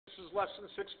lesson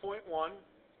 6.1,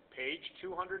 page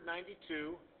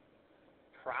 292,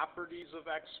 properties of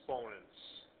exponents.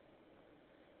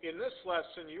 In this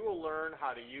lesson, you will learn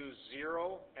how to use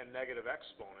zero and negative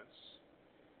exponents.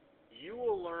 You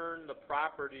will learn the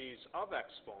properties of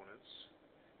exponents,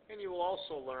 and you will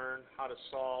also learn how to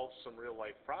solve some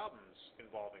real-life problems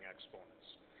involving exponents.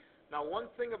 Now,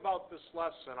 one thing about this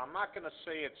lesson, I'm not going to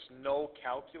say it's no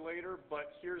calculator,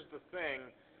 but here's the thing.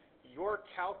 Your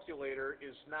calculator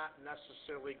is not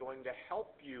necessarily going to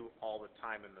help you all the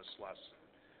time in this lesson.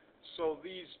 So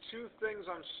these two things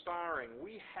I'm starring,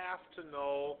 we have to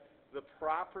know the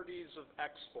properties of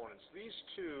exponents. These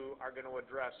two are going to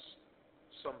address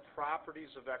some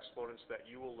properties of exponents that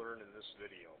you will learn in this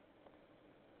video.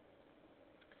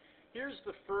 Here's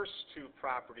the first two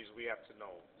properties we have to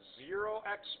know, zero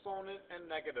exponent and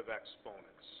negative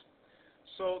exponents.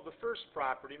 So the first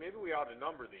property, maybe we ought to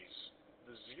number these,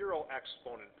 the zero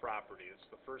exponent property. It's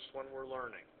the first one we're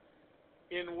learning.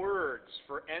 In words,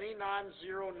 for any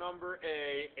non-zero number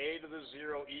a to the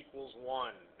 0 equals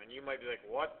 1. And you might be like,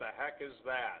 what the heck is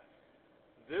that?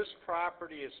 This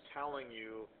property is telling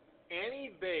you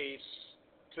any base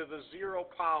to the 0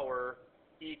 power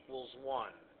equals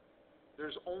 1.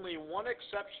 There's only one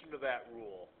exception to that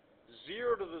rule.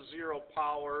 0 to the 0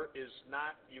 power is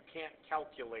not, you can't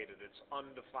calculate it. It's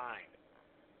undefined.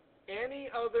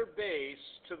 Any other base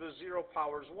to the 0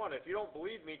 power is 1. If you don't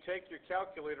believe me, take your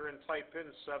calculator and type in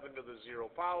 7 to the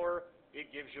 0 power.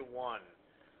 It gives you 1.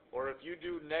 Or if you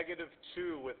do negative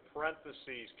 2 with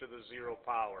parentheses to the 0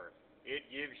 power, it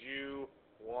gives you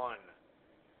 1.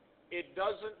 It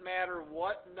doesn't matter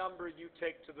what number you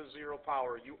take to the 0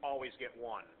 power, you always get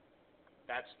 1.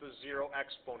 That's the zero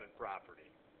exponent property.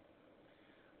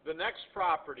 The next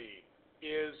property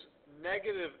is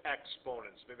negative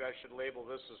exponents. Maybe I should label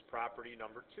this as property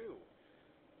number 2.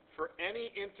 For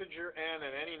any integer n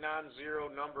and any non-zero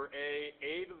number a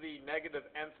to the negative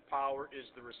nth power is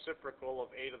the reciprocal of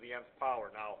a to the nth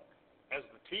power. Now, as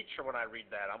the teacher, when I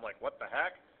read that, I'm like, what the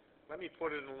heck? Let me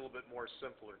put it in a little bit more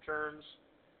simpler terms.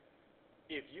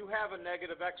 If you have a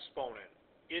negative exponent,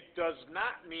 it does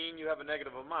not mean you have a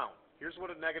negative amount. Here's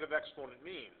what a negative exponent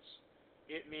means.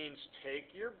 It means take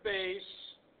your base,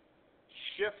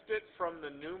 shift it from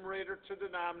the numerator to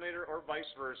denominator or vice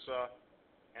versa,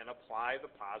 and apply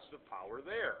the positive power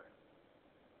there.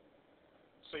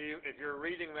 So if you're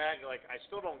reading that, you're like, I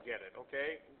still don't get it,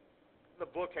 okay? The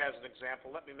book has an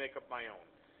example. Let me make up my own.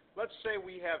 Let's say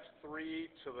we have 3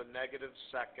 to the negative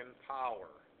second power.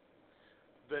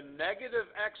 The negative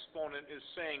exponent is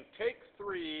saying take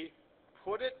 3,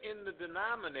 put it in the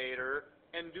denominator,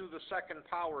 and do the second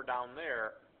power down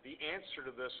there. The answer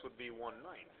to this would be 1/9.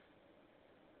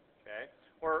 Okay?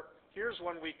 Or here's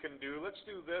one we can do. Let's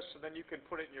do this, and then you can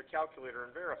put it in your calculator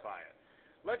and verify it.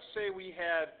 Let's say we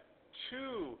had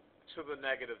 2 to the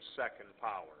negative second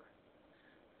power.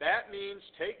 That means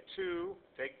take 2,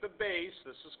 take the base,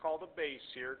 this is called a base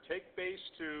here, take base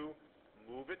 2,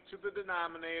 move it to the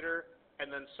denominator,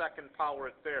 and then second power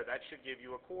it there. That should give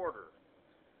you a quarter.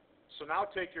 So now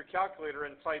take your calculator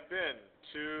and type in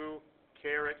 2,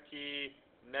 caret key,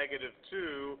 negative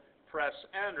 2, press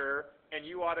enter, and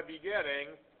you ought to be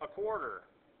getting a quarter.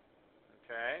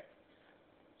 Okay?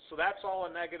 So that's all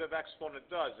a negative exponent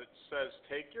does. It says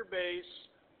take your base,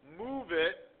 move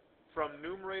it from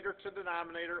numerator to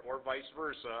denominator or vice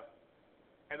versa,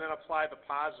 and then apply the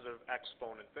positive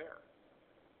exponent there.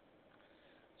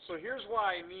 So here's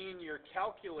why I mean your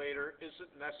calculator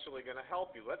isn't necessarily going to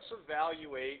help you. Let's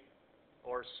evaluate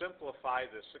or simplify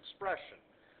this expression.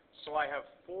 So I have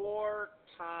 4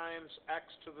 times x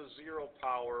to the 0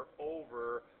 power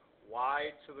over y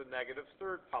to the negative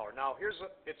third power. Now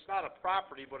it's not a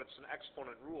property, but it's an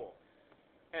exponent rule.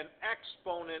 An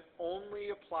exponent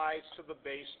only applies to the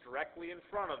base directly in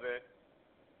front of it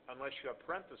unless you have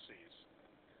parentheses.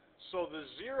 So the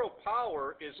 0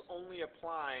 power is only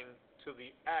applying to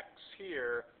the x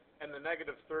here, and the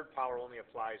negative third power only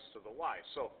applies to the y.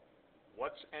 So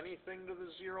what's anything to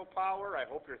the 0 power? I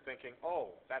hope you're thinking,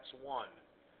 oh, that's 1.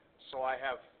 So I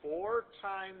have 4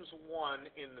 times 1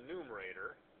 in the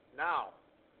numerator. Now,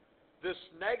 this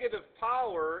negative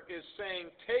power is saying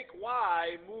take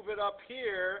y, move it up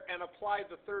here, and apply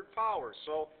the third power.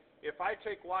 So if I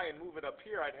take y and move it up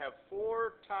here, I'd have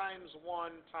 4 times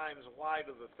 1 times y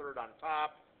to the third on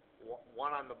top,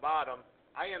 1 on the bottom.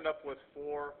 I end up with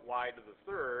 4y to the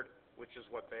third, which is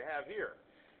what they have here.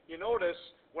 You notice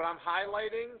when I'm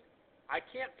highlighting, I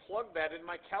can't plug that in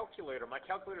my calculator. My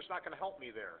calculator's not going to help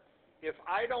me there. If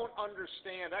I don't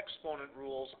understand exponent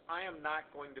rules, I am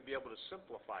not going to be able to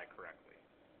simplify correctly.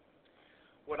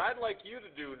 What I'd like you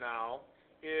to do now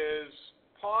is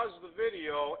pause the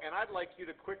video, and I'd like you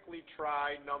to quickly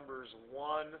try numbers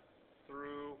 1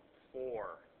 through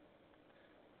 4.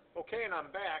 Okay, and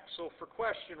I'm back. So for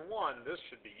question 1, this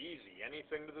should be easy.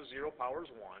 Anything to the 0 power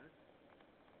is 1.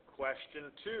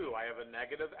 Question 2, I have a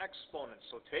negative exponent.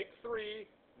 So take 3,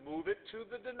 move it to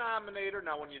the denominator.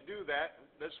 Now when you do that,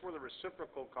 this is where the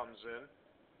reciprocal comes in.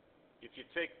 If you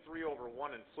take 3 over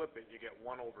 1 and flip it, you get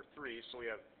 1 over 3. So we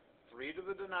have 3 to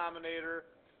the denominator,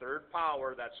 third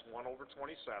power, that's 1 over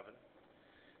 27.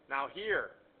 Now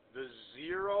here, the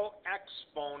 0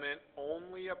 exponent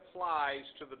only applies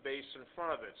to the base in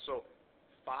front of it. So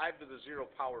 5 to the 0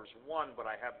 power is 1, but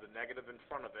I have the negative in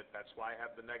front of it. That's why I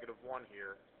have the negative 1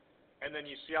 here. And then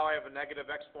you see how I have a negative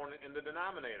exponent in the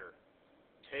denominator.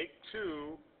 Take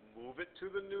 2, move it to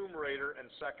the numerator, and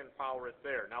second power it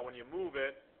there. Now when you move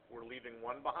it, we're leaving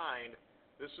 1 behind.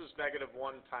 This is negative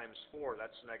 1 times 4.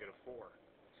 That's negative 4.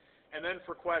 And then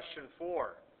for question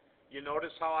 4, you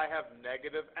notice how I have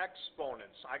negative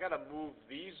exponents. I got to move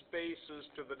these bases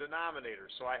to the denominator.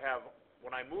 So I have,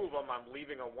 when I move them, I'm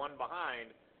leaving a 1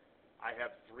 behind. I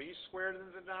have 3 squared in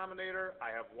the denominator.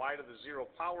 I have y to the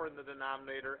 0 power in the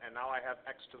denominator. And now I have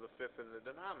x to the 5th in the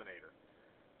denominator.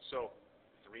 So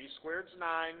 3 squared is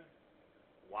 9.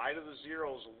 Y to the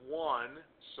 0 is 1.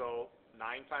 So 9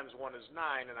 times 1 is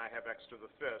 9. And I have x to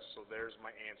the 5th. So there's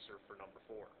my answer for number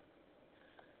 4.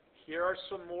 Here are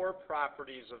some more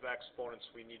properties of exponents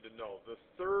we need to know. The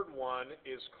third one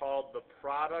is called the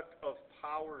product of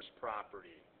powers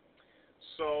property.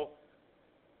 So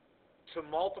to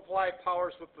multiply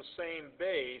powers with the same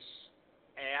base,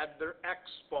 add their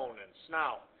exponents.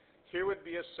 Now, here would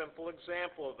be a simple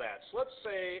example of that. So let's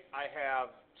say I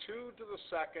have 2 to the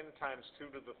second times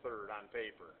 2 to the third on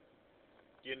paper.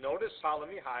 You notice how, let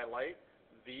me highlight,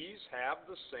 these have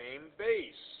the same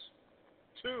base,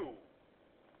 2.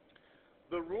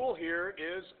 The rule here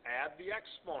is add the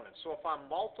exponent. So if I'm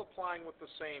multiplying with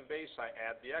the same base, I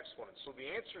add the exponent. So the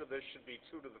answer to this should be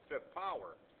 2 to the 5th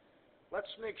power. Let's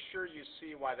make sure you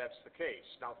see why that's the case.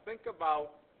 Now think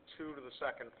about 2 to the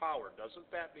second power. Doesn't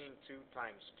that mean 2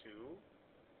 times 2?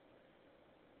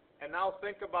 And now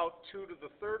think about 2 to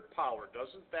the third power.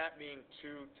 Doesn't that mean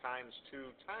 2 times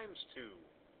 2 times 2?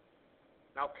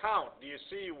 Now count. Do you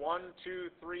see 1,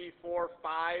 2, 3, 4,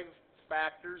 5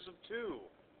 factors of 2?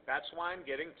 That's why I'm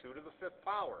getting 2 to the 5th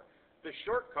power. The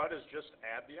shortcut is just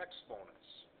add the exponents.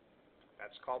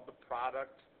 That's called the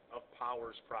product of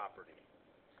powers property.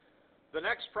 The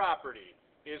next property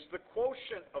is the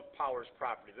quotient of powers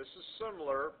property. This is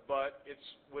similar, but it's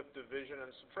with division and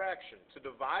subtraction. To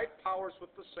divide powers with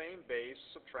the same base,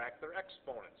 subtract their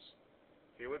exponents.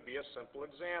 Here would be a simple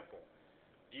example.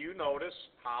 Do you notice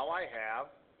how I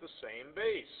have the same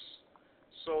base?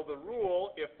 So the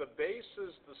rule, if the base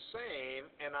is the same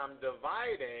and I'm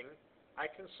dividing, I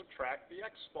can subtract the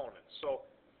exponent. So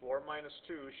 4 minus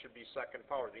 2 should be second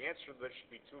power. The answer to this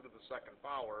should be 2 to the second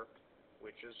power,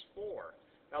 which is 4.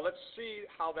 Now let's see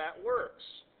how that works.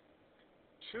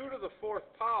 2 to the 4th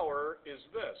power is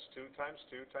this, 2 times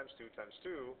 2 times 2 times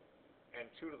 2, and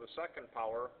 2 to the second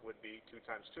power would be 2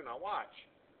 times 2. Now watch.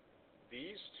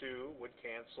 These 2 would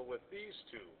cancel with these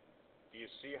 2. Do you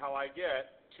see how I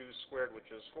get 2 squared, which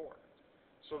is 4?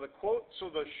 So the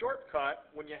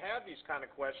shortcut, when you have these kind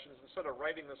of questions, instead of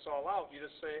writing this all out, you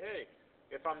just say, hey,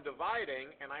 if I'm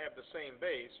dividing and I have the same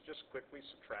base, just quickly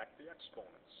subtract the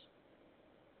exponents.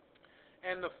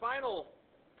 And the final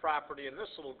property in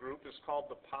this little group is called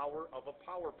the power of a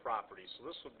power property. So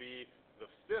this would be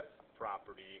the 5th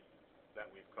property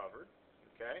that we've covered,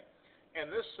 okay? And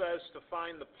this says to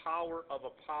find the power of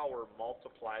a power,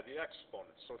 multiply the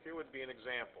exponent. So here would be an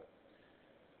example.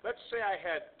 Let's say I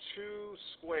had 2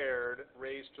 squared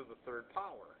raised to the 3rd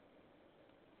power.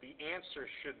 The answer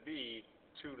should be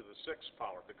 2 to the 6th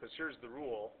power, because here's the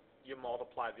rule. You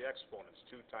multiply the exponents.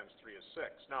 2 times 3 is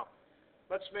 6. Now,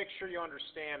 let's make sure you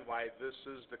understand why this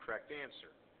is the correct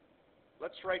answer.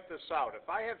 Let's write this out. If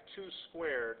I have 2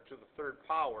 squared to the 3rd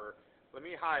power, let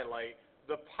me highlight.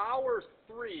 The power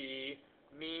 3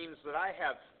 means that I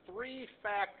have 3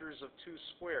 factors of 2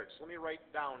 squared. So let me write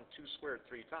down 2 squared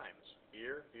 3 times.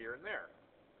 Here, here, and there.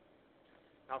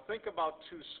 Now think about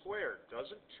 2 squared.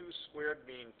 Doesn't 2 squared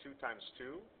mean 2 times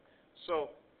 2?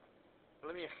 So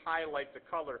let me highlight the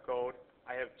color code.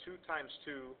 I have 2 times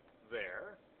 2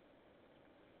 there.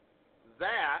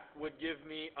 That would give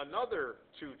me another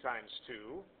 2 times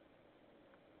 2.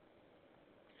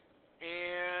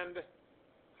 And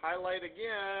highlight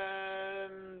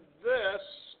again, this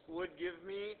would give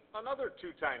me another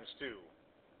 2 times 2.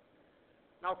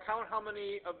 Now count how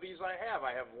many of these I have.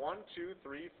 I have 1, 2,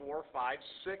 3, 4, 5,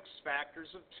 6 factors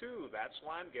of 2. That's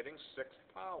why I'm getting 6th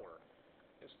power.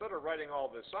 instead of writing all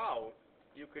this out,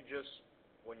 you could just,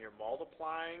 when you're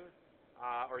multiplying,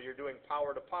 or you're doing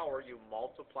power to power, you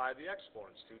multiply the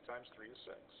exponents. 2 times 3 is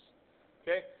 6.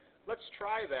 Okay, let's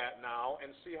try that now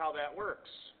and see how that works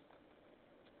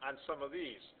on some of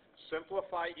these.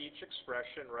 Simplify each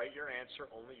expression, write your answer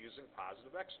only using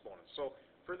positive exponents. So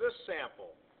for this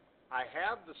sample, I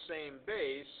have the same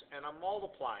base and I'm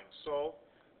multiplying. So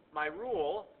my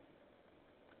rule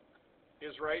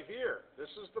is right here. This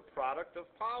is the product of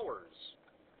powers.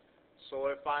 So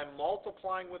if I'm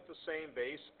multiplying with the same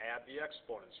base, add the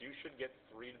exponents. You should get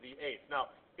 3 to the 8th.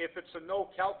 Now, if it's a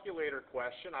no calculator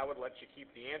question, I would let you keep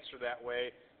the answer that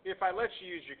way. If I let you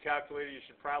use your calculator, you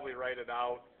should probably write it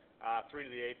out. 3 to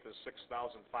the 8th is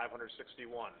 6,561.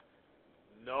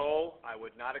 No, I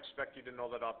would not expect you to know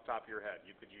that off the top of your head.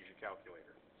 You could use your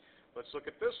calculator. Let's look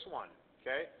at this one,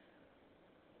 okay?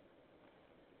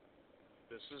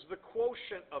 This is the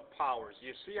quotient of powers.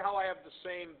 You see how I have the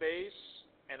same base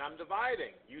and I'm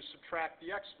dividing? You subtract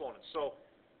the exponents. So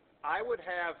I would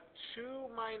have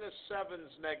 2 minus 7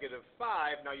 is negative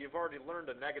 5. Now you've already learned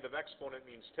a negative exponent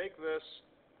means take this,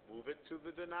 move it to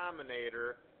the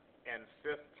denominator, and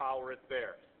 5th power it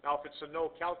there. Now if it's a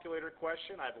no calculator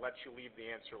question, I'd let you leave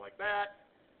the answer like that.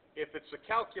 If it's a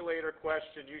calculator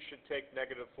question, you should take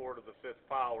negative 4 to the 5th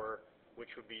power,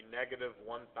 which would be negative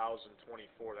 1,024.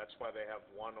 That's why they have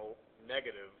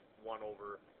negative 1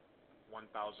 over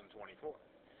 1,024.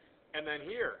 And then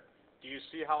here, do you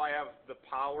see how I have the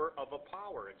power of a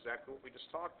power? Exactly what we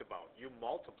just talked about. You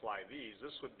multiply these.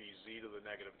 This would be z to the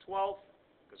negative 12th,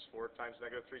 because 4 times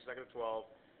negative 3 is negative 12.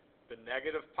 The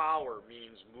negative power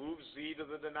means move z to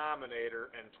the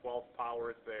denominator and 12th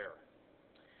power it there.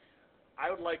 I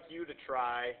would like you to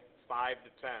try 5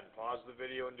 to 10. Pause the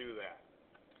video and do that.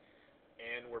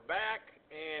 And we're back,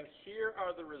 and here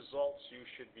are the results you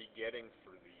should be getting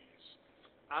for these.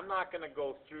 I'm not going to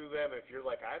go through them. If you're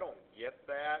like, I don't get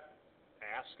that,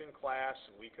 ask in class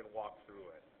and we can walk through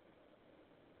it.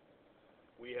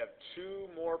 We have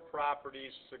 2 more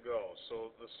properties to go.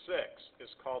 So the 6th is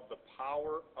called the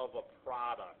power of a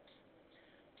product.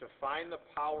 To find the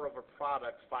power of a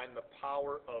product, find the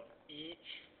power of each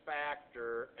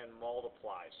factor and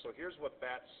multiply. So here's what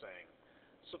that's saying.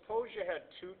 Suppose you had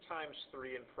 2 times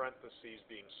 3 in parentheses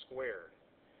being squared.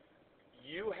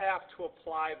 You have to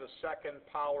apply the second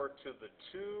power to the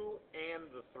 2 and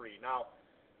the 3. Now,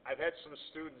 I've had some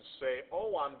students say,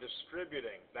 oh, I'm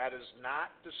distributing. That is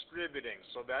not distributing.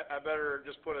 So that I better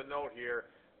just put a note here.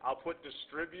 I'll put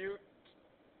distributing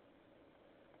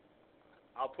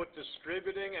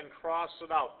and cross it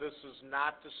out. This is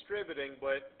not distributing,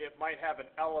 but it might have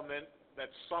an element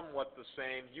that's somewhat the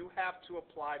same. You have to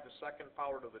apply the second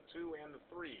power to the 2 and the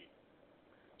 3.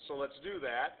 So let's do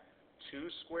that. 2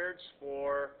 squared is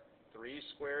 4, 3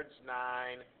 squared is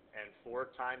 9, and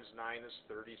 4 times 9 is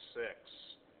 36.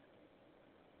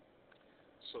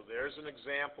 So there's an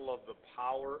example of the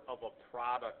power of a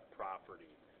product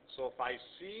property. So if I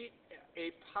see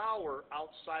a power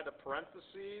outside of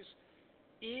parentheses,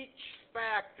 each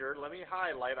factor, let me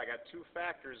highlight, I got 2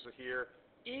 factors here,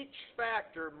 each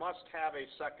factor must have a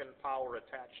second power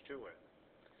attached to it.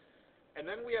 And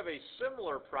then we have a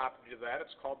similar property to that.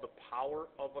 It's called the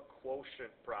power of a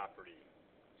quotient property.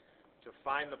 To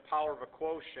find the power of a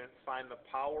quotient, find the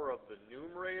power of the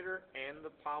numerator and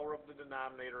the power of the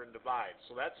denominator and divide.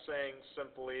 So that's saying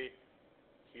simply,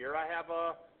 here I have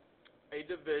a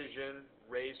division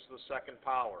raised to the second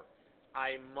power.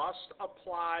 I must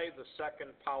apply the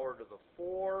second power to the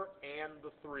 4 and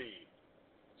the 3.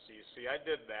 So you see I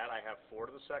did that. I have 4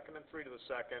 to the second and 3 to the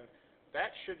second.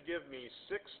 That should give me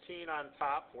 16 on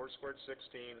top, 4 squared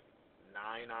 16,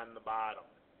 9 on the bottom.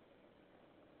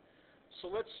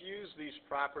 So let's use these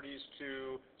properties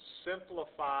to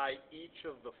simplify each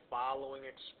of the following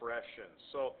expressions.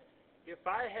 So if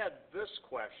I had this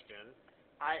question,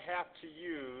 I have to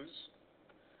use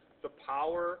the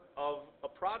power of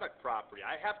a product property.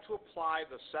 I have to apply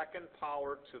the second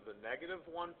power to the negative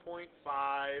 1.5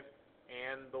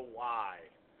 and the y.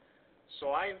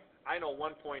 So I know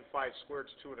 1.5 squared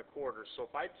is 2 1/4. So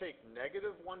if I take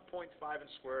negative 1.5 and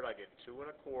squared, I get 2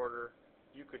 1/4.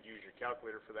 You could use your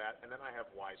calculator for that, and then I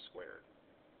have y squared,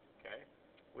 okay,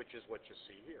 which is what you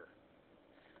see here.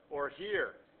 Or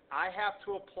here, I have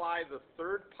to apply the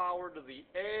third power to the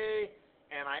a,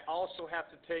 and I also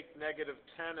have to take negative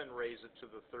 10 and raise it to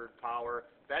the third power.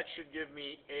 That should give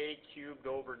me a cubed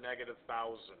over negative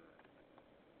 1,000.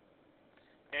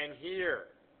 And here,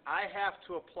 I have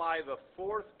to apply the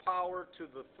fourth power to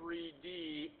the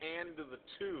 3d and to the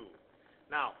 2.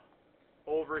 Now,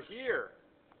 over here,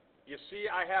 you see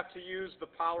I have to use the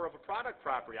power of a product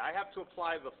property. I have to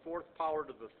apply the fourth power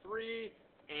to the 3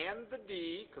 and the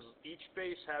d, because each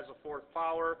base has a fourth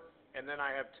power, and then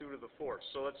I have 2 to the fourth.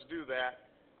 So let's do that.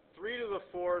 3 to the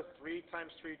fourth, 3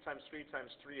 times 3 times 3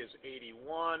 times 3 is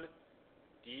 81.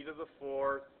 D to the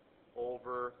fourth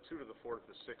over 2 to the fourth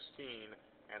is 16,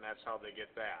 and that's how they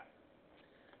get that.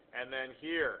 And then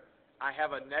here, I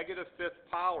have a negative fifth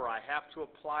power. I have to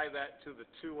apply that to the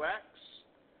 2x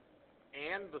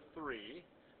and the 3.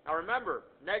 Now remember,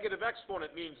 negative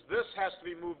exponent means this has to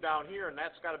be moved down here, and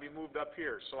that's got to be moved up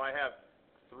here. So I have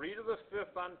 3 to the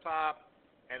fifth on top,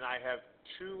 and I have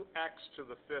 2x to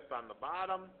the fifth on the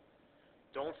bottom.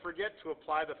 Don't forget to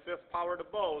apply the fifth power to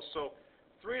both. So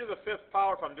 3 to the fifth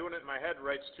power, if I'm doing it in my head,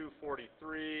 writes 243,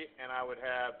 and I would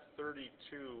have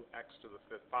 32x to the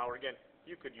fifth power. Again,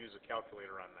 you could use a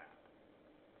calculator on that.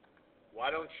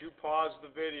 Why don't you pause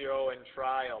the video and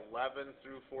try 11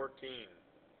 through 14?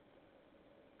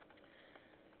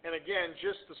 And again,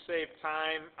 just to save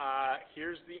time,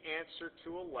 here's the answer to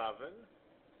 11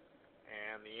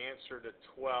 and the answer to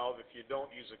 12. If you don't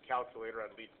use a calculator,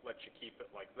 I'd let you keep it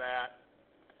like that.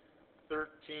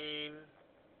 13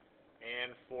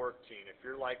 and 14. If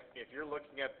you're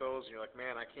looking at those and you're like,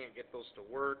 man, I can't get those to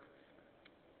work,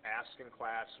 ask in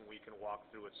class and we can walk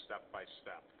through it step by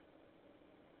step.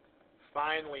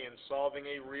 Finally, in solving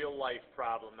a real life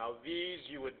problem, now these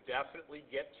you would definitely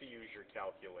get to use your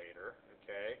calculator,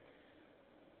 okay?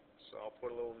 So I'll put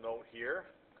a little note here.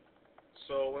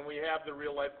 So when we have the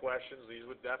real life questions, these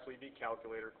would definitely be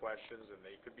calculator questions and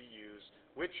they could be used.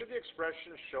 Which of the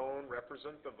expressions shown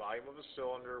represent the volume of a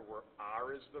cylinder where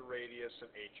r is the radius and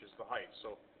h is the height?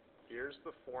 So here's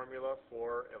the formula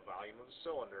for a volume of a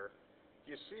cylinder.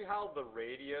 Do you see how the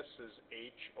radius is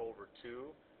h over 2?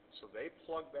 So they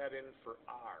plug that in for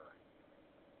r.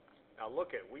 Now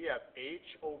look at, we have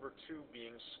h over 2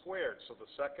 being squared. So the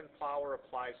second power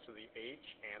applies to the h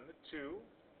and the 2,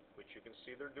 which you can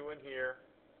see they're doing here.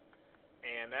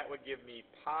 And that would give me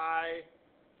pi,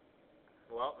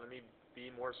 well, let me be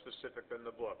more specific than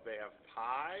the book. They have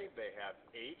pi, they have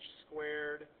h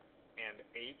squared, and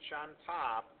h on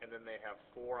top, and then they have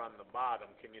 4 on the bottom.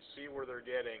 Can you see where they're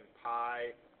getting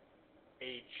pi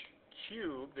h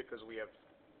cubed, because we have,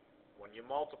 when you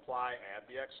multiply, add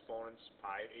the exponents,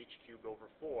 pi h cubed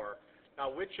over 4. Now,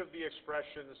 which of the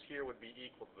expressions here would be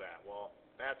equal to that? Well,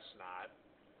 that's not.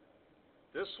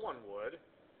 This one would,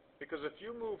 because if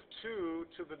you move 2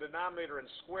 to the denominator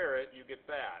and square it, you get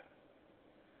that.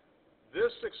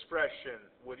 This expression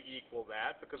would equal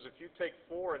that, because if you take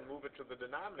 4 and move it to the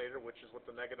denominator, which is what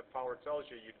the negative power tells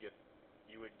you,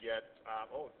 you would get,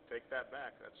 oh, take that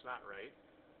back, that's not right.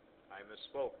 I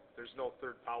misspoke. There's no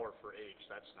third power for h.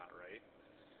 That's not right.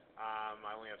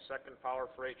 I only have second power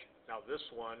for h. Now this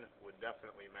one would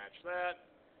definitely match that,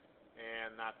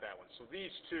 and not that one. So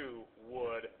these two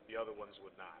would, the other ones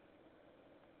would not.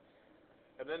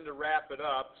 And then to wrap it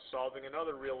up, solving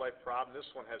another real-life problem. This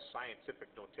one has scientific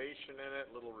notation in it.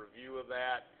 Little review of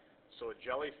that. So a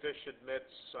jellyfish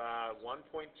emits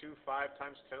 1.25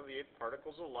 times 10 to the 8th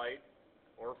particles of light,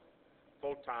 or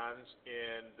photons,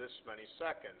 in this many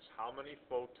seconds. How many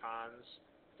photons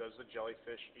does the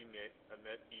jellyfish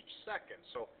emit each second?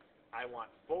 So I want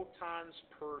photons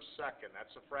per second.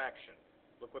 That's a fraction.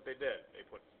 Look what they did. They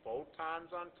put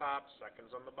photons on top, seconds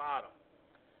on the bottom.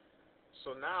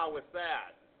 So now with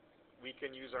that, we can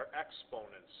use our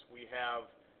exponents. We have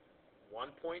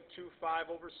 1.25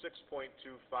 over 6.25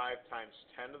 times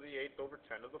 10 to the 8th over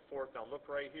 10 to the 4th. Now look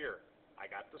right here. I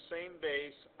got the same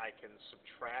base. I can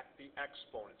subtract the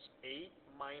exponents. 8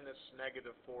 minus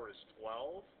negative 4 is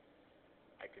 12.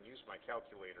 I can use my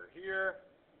calculator here.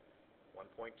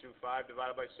 1.25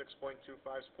 divided by 6.25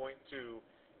 is 0.2.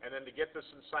 And then to get this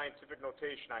in scientific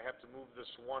notation, I have to move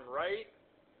this 1 right.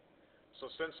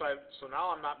 So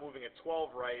now I'm not moving at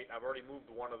 12 right. I've already moved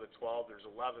 1 of the 12. There's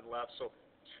 11 left. So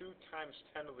 2 times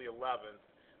 10 to the 11th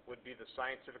would be the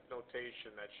scientific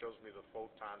notation that shows me the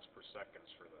photons per seconds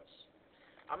for this.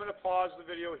 I'm going to pause the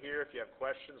video here. If you have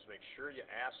questions, make sure you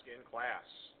ask in class.